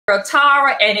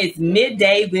Tara, and it's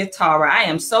Midday with Tara. I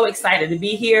am so excited to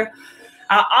be here.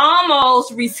 I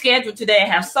almost rescheduled today. I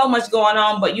have so much going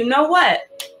on, but you know what?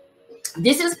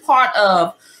 This is part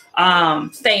of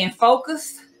staying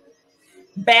focused,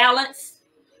 balance,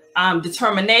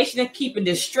 determination, and keeping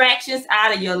distractions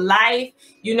out of your life.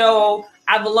 You know,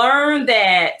 I've learned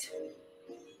that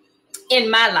in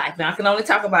my life, now I can only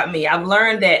talk about me. I've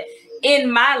learned that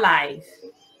in my life,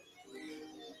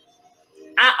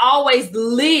 I always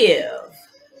live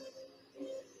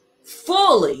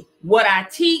fully what I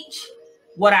teach,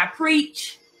 what I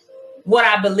preach, what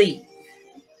I believe.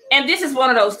 And this is one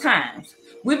of those times.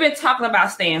 We've been talking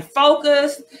about staying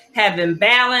focused, having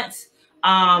balance,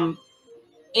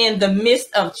 in the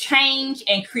midst of change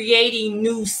and creating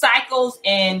new cycles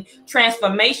and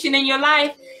transformation in your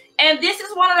life. And this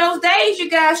is one of those days, you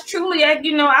guys, truly, I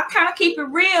kind of keep it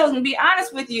real and be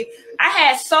honest with you. I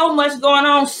had so much going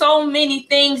on, so many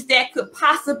things that could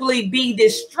possibly be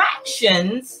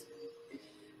distractions,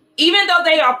 even though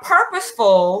they are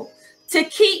purposeful to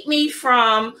keep me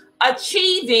from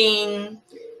achieving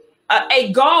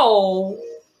a goal,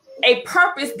 a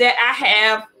purpose that I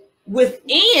have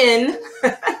within,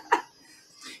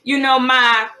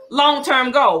 my long-term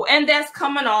goal. And that's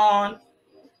coming on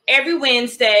every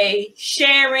Wednesday,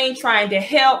 sharing, trying to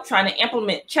help, trying to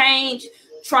implement change,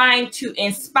 trying to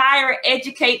inspire,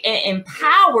 educate, and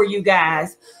empower you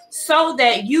guys so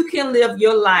that you can live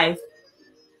your life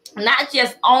not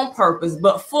just on purpose,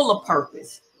 but full of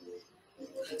purpose.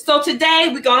 So today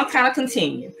we're going to kind of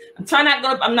continue.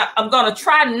 I'm going to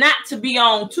try not to be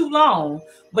on too long,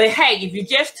 but hey, if you're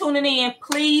just tuning in,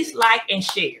 please like and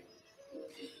share.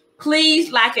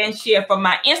 Please like and share. For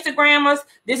my Instagrammers,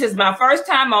 this is my first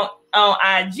time on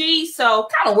IG, so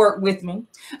kind of work with me.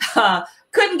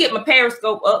 Couldn't get my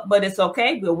Periscope up, but it's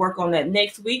okay. We'll work on that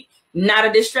next week. Not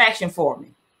a distraction for me.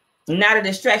 Not a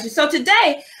distraction. So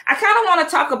today, I kind of want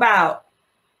to talk about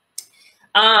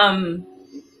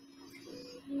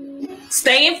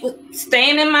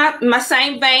staying in my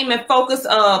same vein and focus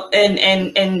of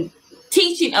and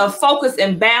teaching of focus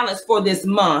and balance for this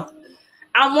month.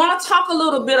 I want to talk a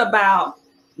little bit about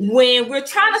when we're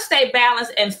trying to stay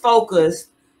balanced and focused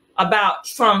about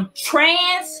from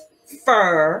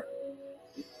transfer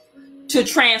to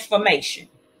transformation.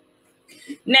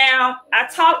 Now, I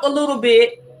talked a little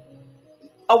bit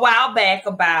a while back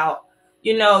about,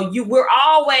 we're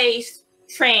always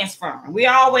transferring.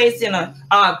 We're always in a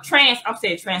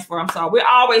We're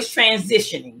always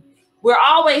transitioning. We're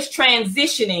always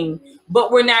transitioning,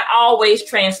 but we're not always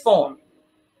transforming.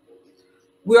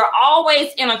 We're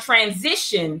always in a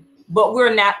transition, but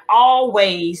we're not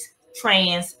always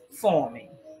transforming.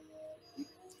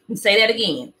 Let me say that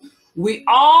again. We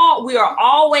are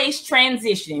always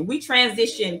transitioning. We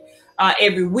transition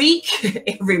every week,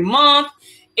 every month,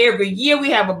 every year.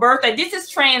 We have a birthday. This is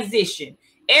transition.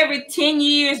 Every 10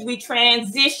 years, we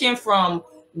transition from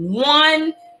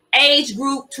one age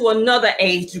group to another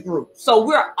age group. So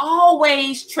we're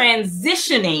always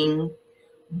transitioning,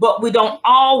 but we don't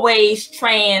always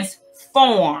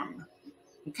transform.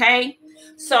 Okay?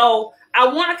 So I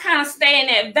want to kind of stay in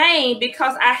that vein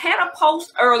because I had a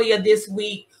post earlier this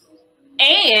week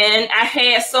and I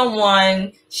had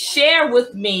someone share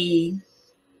with me,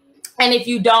 and if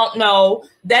you don't know,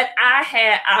 that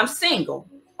I'm single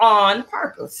on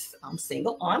purpose. I'm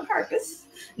single on purpose.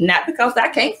 Not because I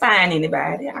can't find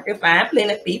anybody. I can find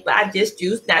plenty of people. I just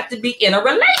choose not to be in a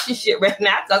relationship right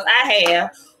now because I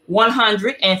have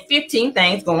 115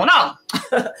 things going on.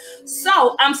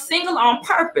 So I'm single on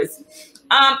purpose.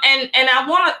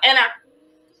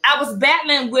 I was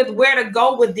battling with where to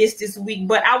go with this week,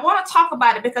 but I want to talk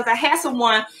about it because I had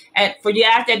someone, and for you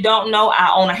guys that don't know,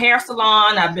 I own a hair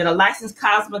salon. I've been a licensed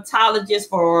cosmetologist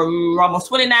for almost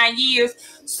 29 years.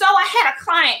 So I had a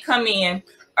client come in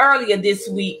earlier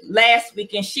last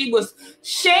week, and she was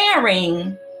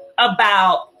sharing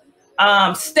about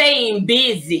staying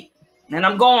busy. And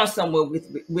I'm going somewhere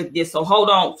with this, so hold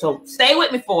on. So stay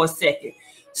with me for a second.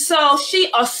 So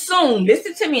she assumed,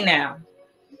 listen to me now.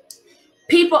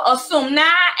 People assume, now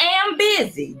I am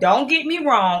busy. Don't get me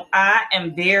wrong. I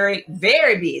am very,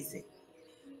 very busy.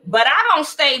 But I don't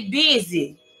stay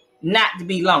busy not to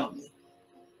be lonely.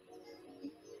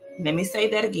 Let me say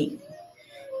that again.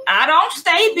 I don't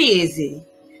stay busy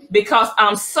because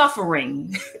I'm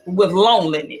suffering with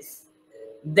loneliness.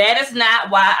 That is not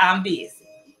why I'm busy.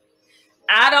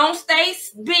 I don't stay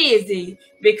busy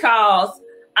because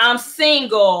I'm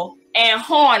single and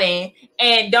horny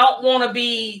and don't want to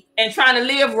be and trying to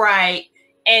live right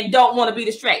and don't want to be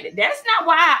distracted. That's not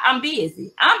why I'm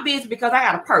busy. I'm busy because I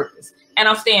got a purpose and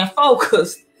I'm staying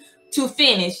focused to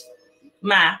finish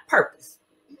my purpose.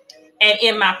 And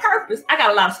in my purpose, I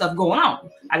got a lot of stuff going on.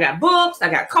 I got books, I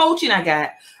got coaching, I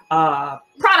got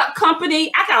product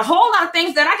company. I got a whole lot of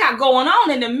things that I got going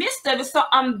on in the midst of it. So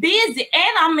I'm busy,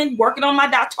 and I'm working on my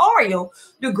doctoral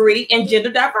degree in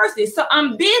gender diversity. So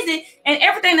I'm busy, and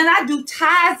everything that I do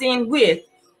ties in with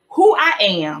who I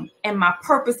am and my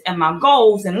purpose and my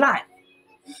goals in life.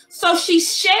 So she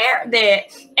shared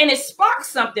that, and it sparked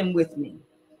something with me,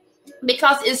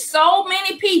 because it's so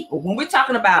many people, when we're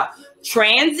talking about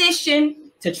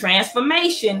transition to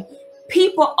transformation,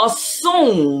 people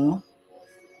assume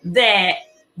that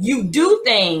you do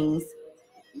things,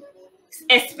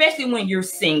 especially when you're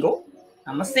single.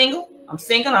 I'm a single, I'm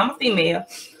a female.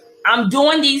 I'm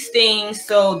doing these things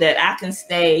so that I can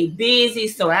stay busy,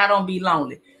 so I don't be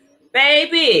lonely.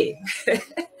 Baby,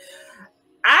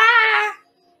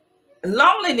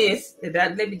 loneliness,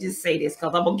 let me just say this,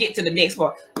 because I'm going to get to the next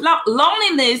part.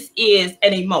 Loneliness is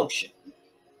an emotion,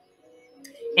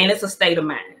 and it's a state of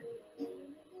mind.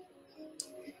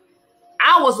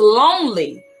 I was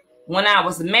lonely when I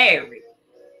was married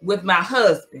with my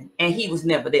husband, and he was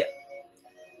never there.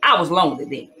 I was lonely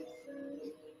then.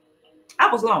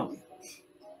 I was lonely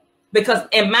because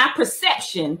in my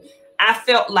perception, I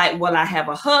felt like, well, I have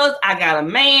a husband, I got a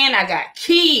man, I got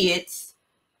kids,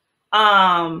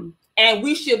 and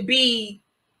we should be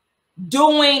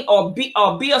doing or be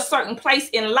a certain place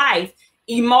in life,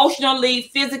 emotionally,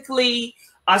 physically,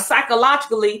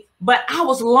 psychologically. But I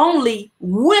was lonely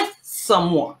with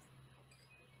someone.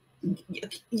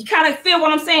 You kind of feel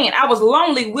what I'm saying? I was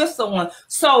lonely with someone.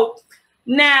 So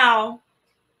now,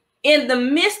 in the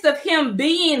midst of him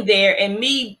being there and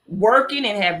me working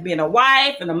and have been a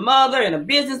wife and a mother and a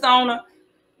business owner,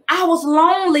 I was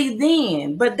lonely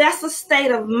then, but that's a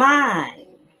state of mind.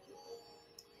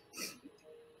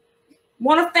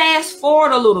 Want to fast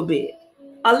forward a little bit.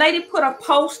 A lady put a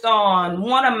post on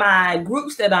one of my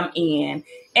groups that I'm in,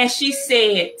 and she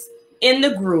said in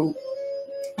the group,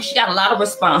 she got a lot of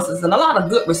responses and a lot of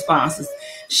good responses.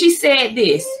 She said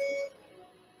this: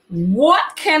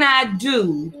 what can I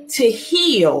do to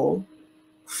heal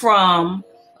from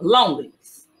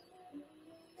loneliness?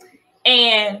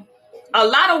 And a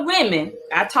lot of women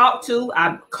I talk to,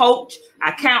 I coach,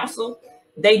 I counsel,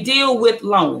 they deal with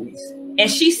loneliness. And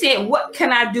she said, what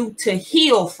can I do to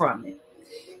heal from it?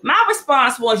 My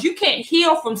response was, you can't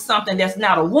heal from something that's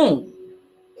not a wound.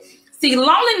 See,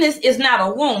 loneliness is not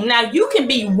a wound. Now, you can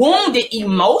be wounded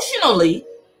emotionally.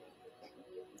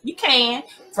 You can,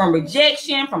 from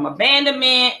rejection, from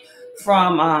abandonment,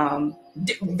 from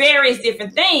various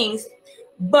different things.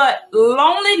 But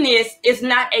loneliness is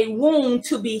not a wound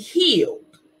to be healed.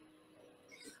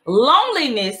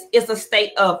 Loneliness is a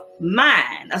state of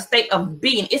mind, a state of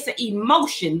being. It's an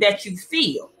emotion that you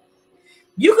feel.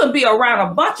 You can be around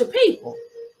a bunch of people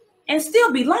and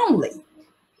still be lonely.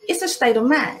 It's a state of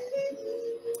mind.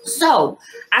 So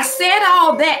I said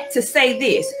all that to say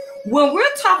this. When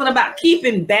we're talking about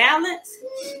keeping balance,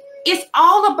 it's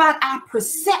all about our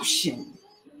perception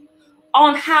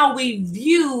on how we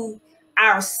view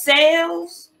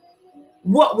ourselves,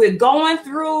 what we're going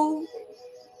through,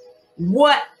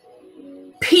 what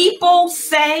people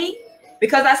say.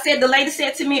 Because I said, the lady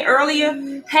said to me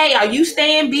earlier, hey, are you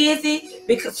staying busy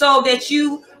because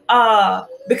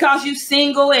you're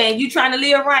single and you trying to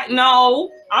live right?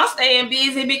 No, I'm staying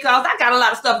busy because I got a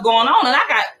lot of stuff going on and I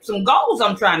got some goals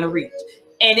I'm trying to reach.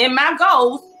 And in my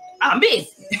goals, I'm busy.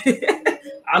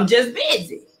 I'm just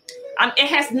busy. It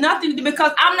has nothing to do,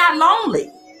 because I'm not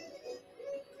lonely.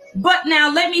 But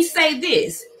now let me say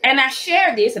this, and I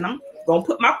share this, and I'm going to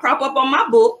put my prop up on my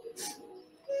book.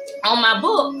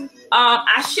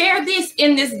 I share this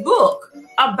in this book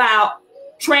about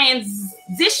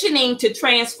transitioning to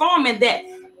transforming, that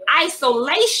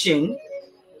isolation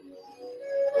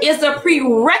is a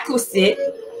prerequisite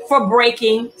for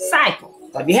breaking cycles.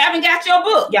 So if you haven't got your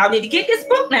book, y'all need to get this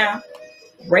book now.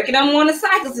 Breaking Unwanted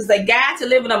Cycles is a guide to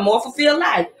living a more fulfilled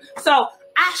life. So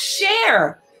I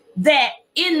share that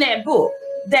in that book,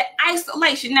 that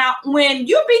isolation. Now, when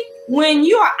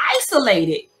you are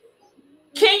isolated,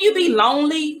 can you be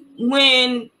lonely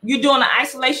when you're doing an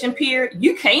isolation period?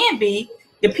 You can be,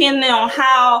 depending on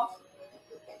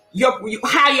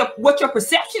what your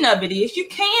perception of it is. You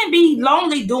can be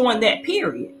lonely during that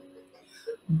period,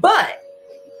 but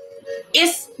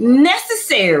it's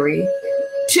necessary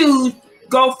to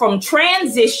go from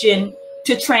transition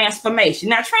to transformation.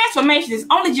 Now, transformation is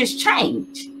only just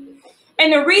change.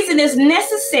 And the reason it's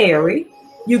necessary,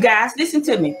 you guys, listen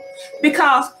to me,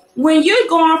 because when you're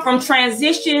going from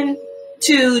transition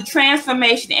to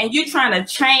transformation and you're trying to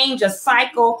change a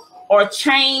cycle or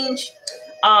change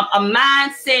a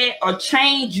mindset or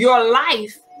change your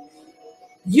life,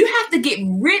 You have to get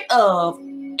rid of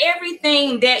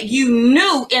everything that you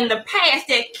knew in the past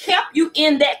that kept you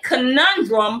in that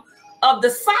conundrum of the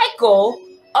cycle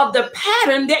of the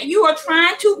pattern that you are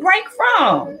trying to break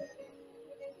from.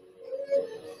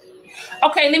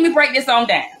 Okay, let me break this on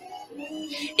down.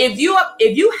 If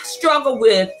you struggle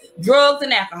with drugs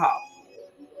and alcohol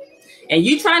and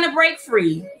you're trying to break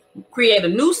free, create a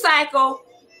new cycle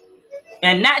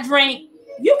and not drink,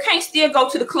 you can't still go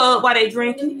to the club while they're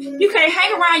drinking. You can't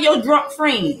hang around your drunk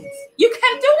friends. You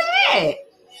can't do that.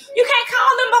 You can't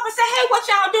call them up and say, hey, what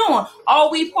y'all doing? Oh,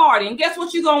 we partying. Guess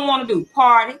what you're going to want to do?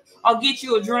 Party or get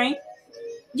you a drink?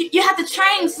 You have to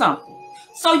change something.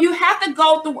 So you have to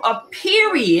go through a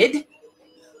period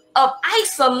of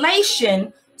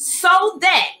isolation so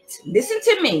that, listen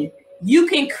to me, you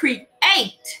can create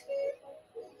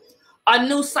a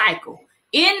new cycle.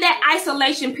 In that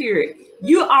isolation period,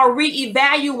 you are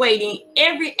reevaluating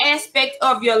every aspect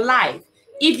of your life.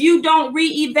 If you don't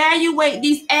reevaluate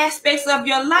these aspects of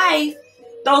your life,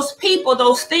 those people,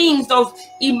 those things, those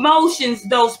emotions,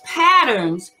 those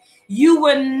patterns, you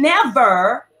will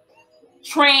never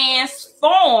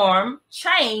transform,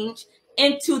 change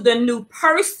into the new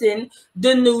person,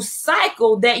 the new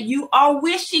cycle that you are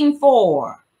wishing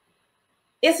for.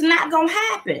 It's not going to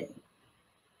happen.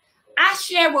 I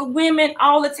share with women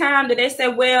all the time that they say,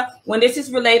 well, when this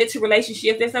is related to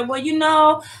relationships, they say, well, you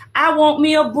know, I want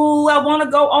me a boo. I want to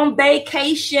go on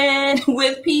vacation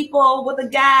with people, with a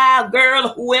guy, a girl,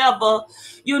 whoever.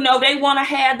 You know, they want to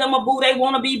have them a boo. They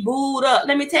want to be booed up.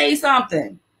 Let me tell you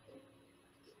something.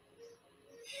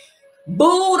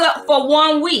 Booed up for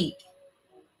 1 week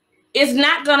is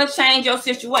not going to change your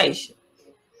situation.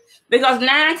 Because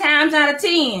 9 times out of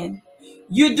 10,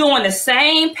 you're doing the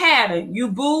same pattern. You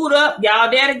booed up, y'all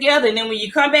there together, and then when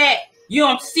you come back, you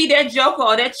don't see that joker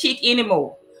or that chick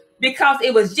anymore because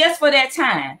it was just for that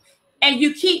time. And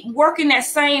you keep working that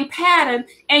same pattern,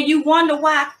 and you wonder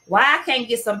why I can't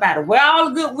get somebody. Where are all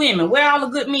the good women? Where are all the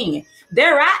good men?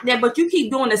 They're out there, but you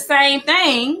keep doing the same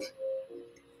thing,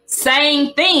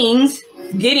 same things,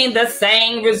 getting the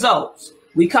same results.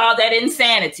 We call that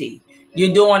insanity.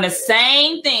 You're doing the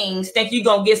same things, think you're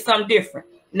going to get something different.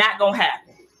 Not going to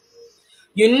happen.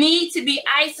 You need to be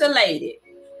isolated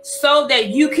so that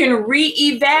you can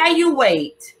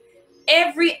reevaluate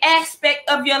every aspect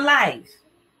of your life.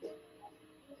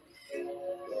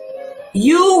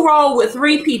 You roll with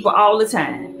 3 people all the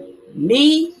time.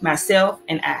 Me, myself,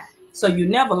 and I. So you're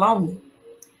never lonely.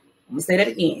 Let me say that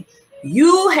again.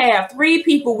 You have 3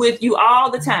 people with you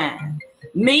all the time.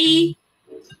 Me,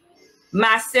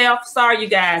 myself, sorry you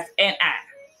guys, and I.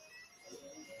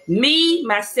 Me,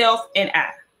 myself, and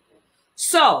I.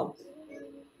 So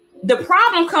the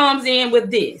problem comes in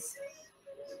with this.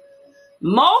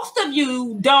 Most of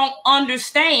you don't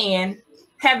understand,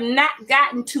 have not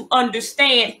gotten to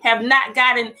understand, have not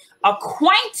gotten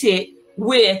acquainted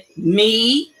with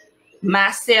me,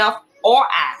 myself, or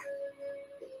I.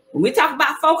 When we talk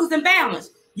about focus and balance,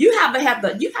 you have to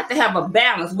have a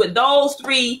balance with those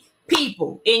 3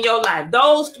 people in your life,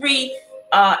 those 3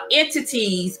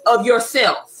 entities of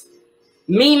yourself.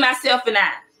 Me, myself, and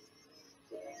I.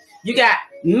 You got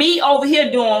me over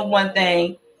here doing one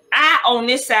thing, I on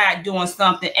this side doing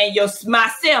something, and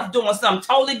myself doing something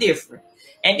totally different.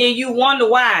 And then you wonder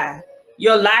why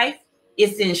your life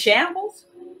is in shambles.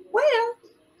 Well,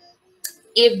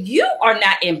 if you are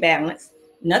not in balance,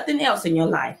 nothing else in your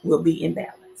life will be in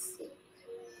balance.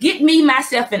 Get me,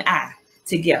 myself, and I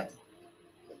together.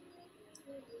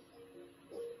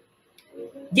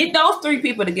 Get those 3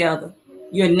 people together.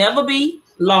 You'll never be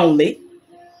lonely.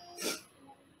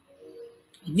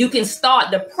 You can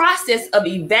start the process of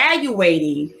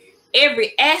evaluating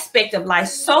every aspect of life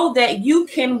so that you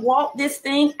can walk this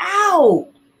thing out.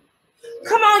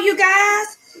 Come on, you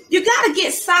guys. You got to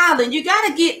get silent. You got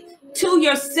to get to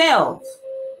yourself.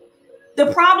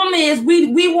 The problem is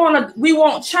we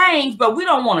want change, but we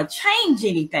don't want to change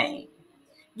anything.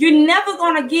 You're never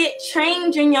going to get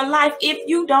change in your life if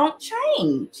you don't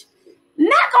change.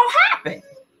 Not going to happen.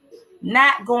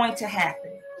 Not going to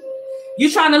happen.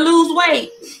 You're trying to lose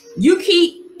weight. You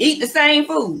keep eating the same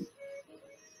food.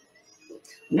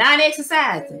 Not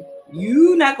exercising.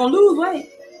 You're not going to lose weight.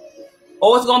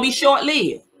 Or it's going to be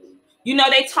short-lived. You know,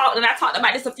 they talked, and I talked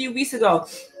about this a few weeks ago,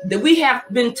 that we have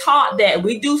been taught that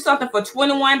we do something for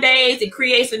 21 days, it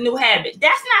creates a new habit.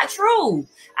 That's not true.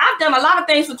 I've done a lot of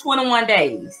things for 21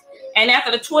 days. And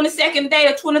after the 22nd day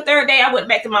or 23rd day, I went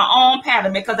back to my own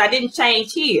pattern because I didn't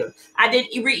change here. I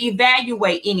didn't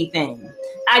reevaluate anything.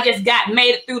 I just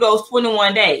made it through those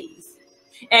 21 days.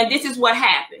 And this is what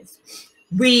happens.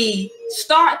 We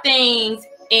start things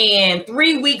in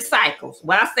 3-week cycles.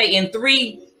 Well, I say in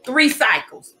three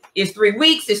cycles. It's 3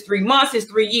 weeks, it's 3 months, it's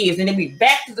 3 years, and then we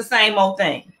back to the same old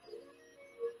thing.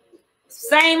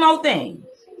 Same old thing.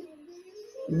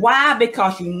 Why?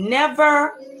 Because you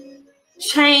never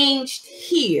changed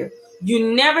here.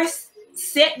 You never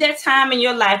set that time in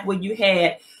your life where you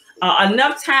had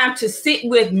enough time to sit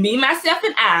with me, myself,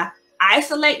 and I,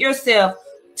 isolate yourself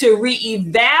to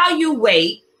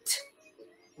reevaluate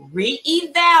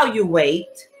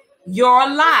your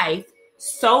life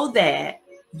so that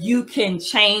you can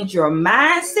change your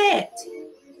mindset,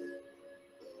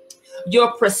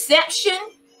 your perception,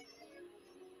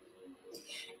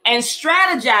 and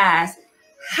strategize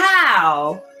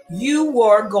how you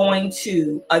were going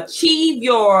to achieve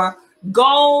your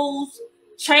goals,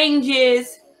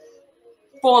 changes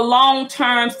for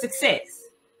long-term success.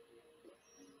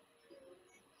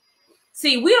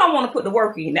 See, we don't want to put the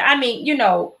work in. I mean, you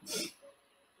know,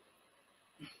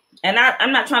 and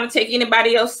I'm not trying to take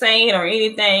anybody else saying or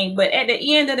anything, but at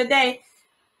the end of the day,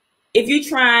 if you're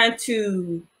trying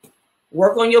to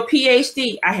work on your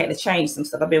PhD, I had to change some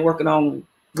stuff. I've been working on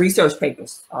research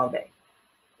papers all day.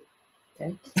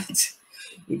 Okay.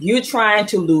 If you're trying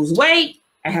to lose weight,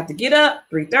 I have to get up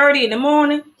 3:30 in the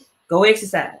morning, go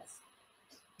exercise.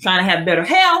 Trying to have better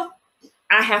health,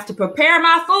 I have to prepare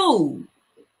my food.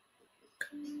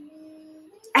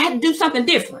 I had to do something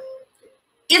different.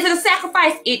 Is it a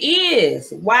sacrifice? It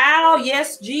is. Wow,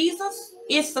 yes, Jesus,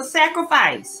 it's a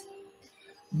sacrifice.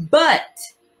 But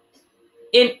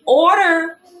in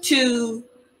order to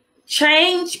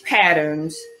change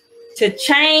patterns, to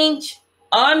change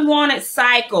unwanted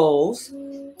cycles,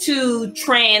 to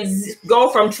go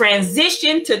from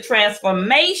transition to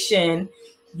transformation,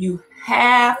 you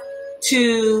have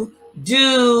to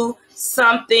do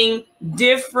something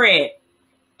different.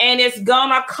 And it's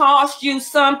gonna cost you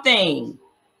something.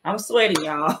 I'm sweating,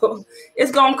 y'all.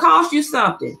 It's gonna cost you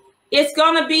something. It's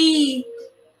gonna be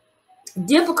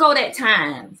difficult at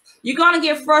times. You're gonna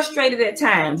get frustrated at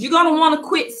times. You're gonna want to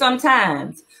quit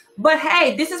sometimes. But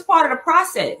hey, this is part of the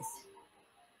process.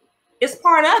 It's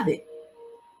part of it.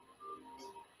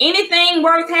 Anything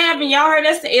worth having, y'all heard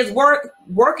us say, is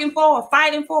working for,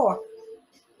 fighting for.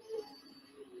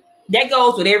 That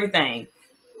goes with everything.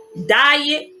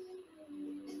 Diet,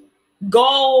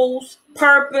 goals,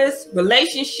 purpose,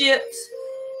 relationships,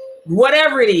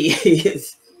 whatever it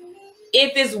is.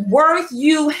 If it's worth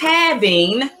you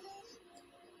having,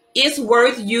 it's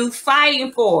worth you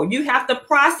fighting for. You have to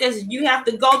process it. You have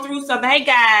to go through something. Hey,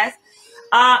 guys,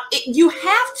 you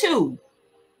have to.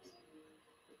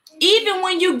 Even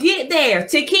when you get there,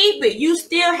 to keep it, you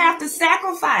still have to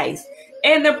sacrifice.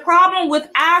 And the problem with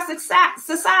our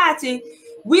society,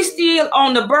 we still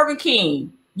on the Burger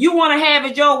King. You want to have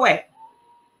it your way.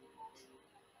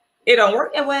 It don't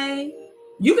work that way.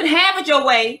 You can have it your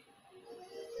way,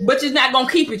 but you're not going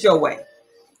to keep it your way.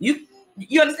 You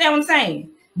understand what I'm saying?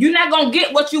 You're not going to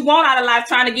get what you want out of life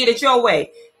trying to get it your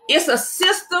way. It's a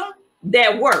system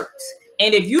that works.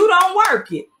 And if you don't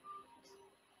work it,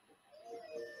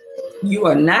 you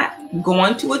are not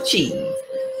going to achieve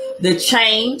the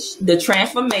change, the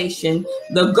transformation,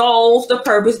 the goals, the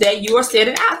purpose that you are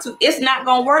setting out to. It's not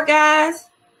going to work, guys.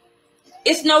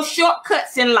 It's no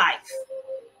shortcuts in life.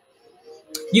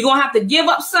 You're going to have to give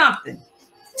up something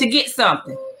to get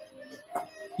something.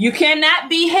 You cannot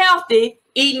be healthy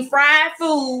eating fried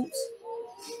foods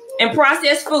and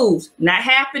processed foods. Not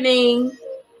happening.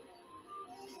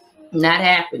 Not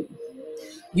happening.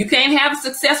 You can't have a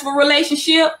successful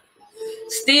relationship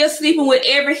still sleeping with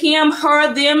every him,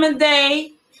 her, them, and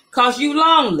they because you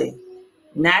lonely.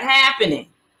 Not happening.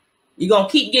 You're going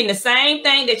to keep getting the same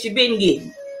thing that you've been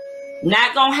getting.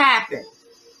 Not going to happen.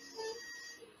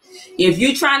 If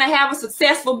you're trying to have a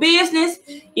successful business,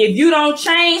 if you don't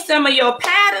change some of your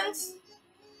patterns,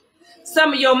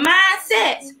 some of your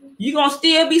mindsets, you're going to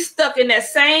still be stuck in that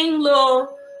same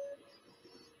little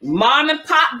mom and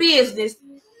pop business,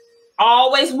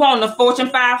 always wanting a Fortune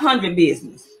 500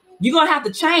 business. You're going to have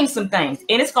to change some things,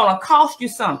 and it's going to cost you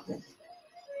something.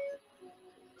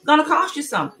 It's going to cost you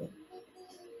something.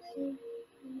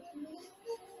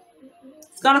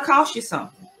 It's going to cost you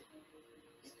something.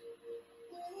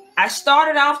 I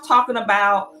started off talking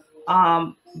about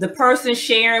the person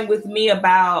sharing with me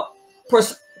about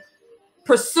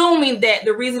presuming that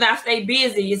the reason I stay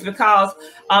busy is because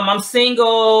I'm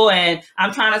single and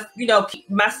I'm trying to, keep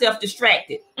myself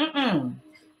distracted.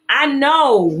 I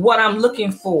know what I'm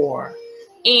looking for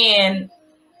in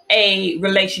a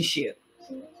relationship.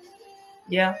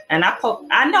 Yeah, and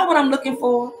I know what I'm looking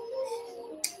for.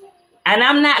 And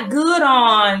I'm not good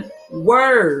on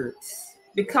words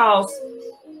because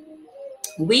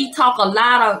We talk a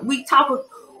lot of,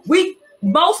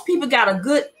 most people got a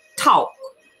good talk,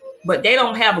 but they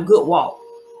don't have a good walk.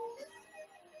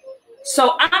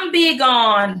 So I'm big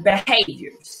on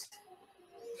behaviors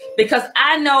because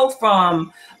I know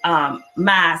from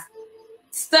my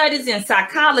studies in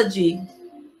psychology,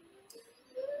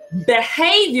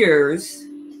 behaviors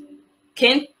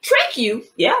can trick you.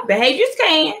 Yeah, behaviors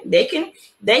can. They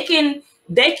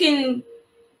can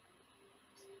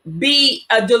be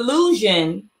a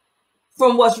delusion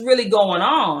from what's really going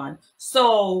on.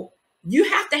 So you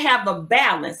have to have a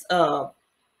balance of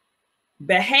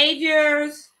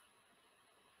behaviors,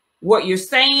 what you're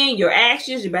saying, your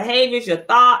actions, your behaviors, your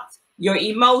thoughts, your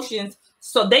emotions.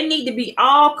 So they need to be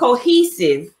all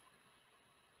cohesive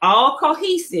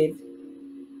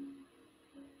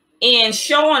in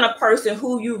showing a person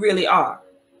who you really are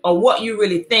or what you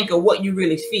really think or what you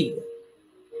really feel.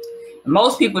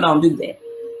 Most people don't do that.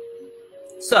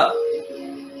 So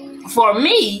for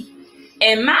me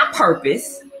and my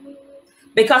purpose,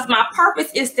 because my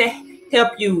purpose is to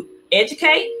help you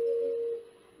educate,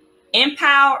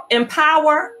 empower,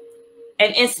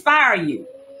 and inspire you.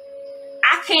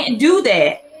 I can't do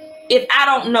that if I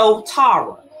don't know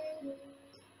Tara.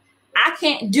 I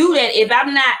can't do that if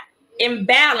I'm not in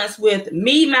balance with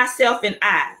me, myself, and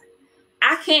I.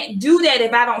 I can't do that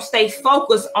if I don't stay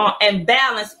focused on and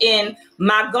balanced in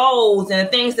my goals and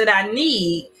the things that I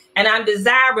need and I'm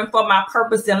desiring for my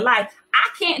purpose in life. I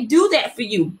can't do that for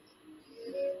you.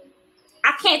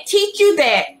 I can't teach you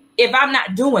that if I'm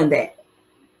not doing that.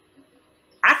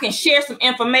 I can share some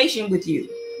information with you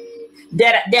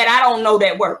that I don't know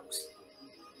that works,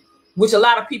 which a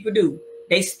lot of people do.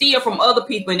 They steal from other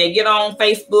people and they get on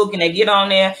Facebook and they get on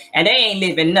there and they ain't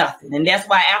living nothing. And that's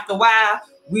why after a while,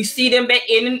 we see them back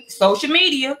in social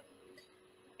media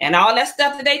and all that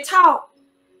stuff that they talk.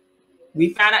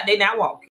 We find out they're not walking.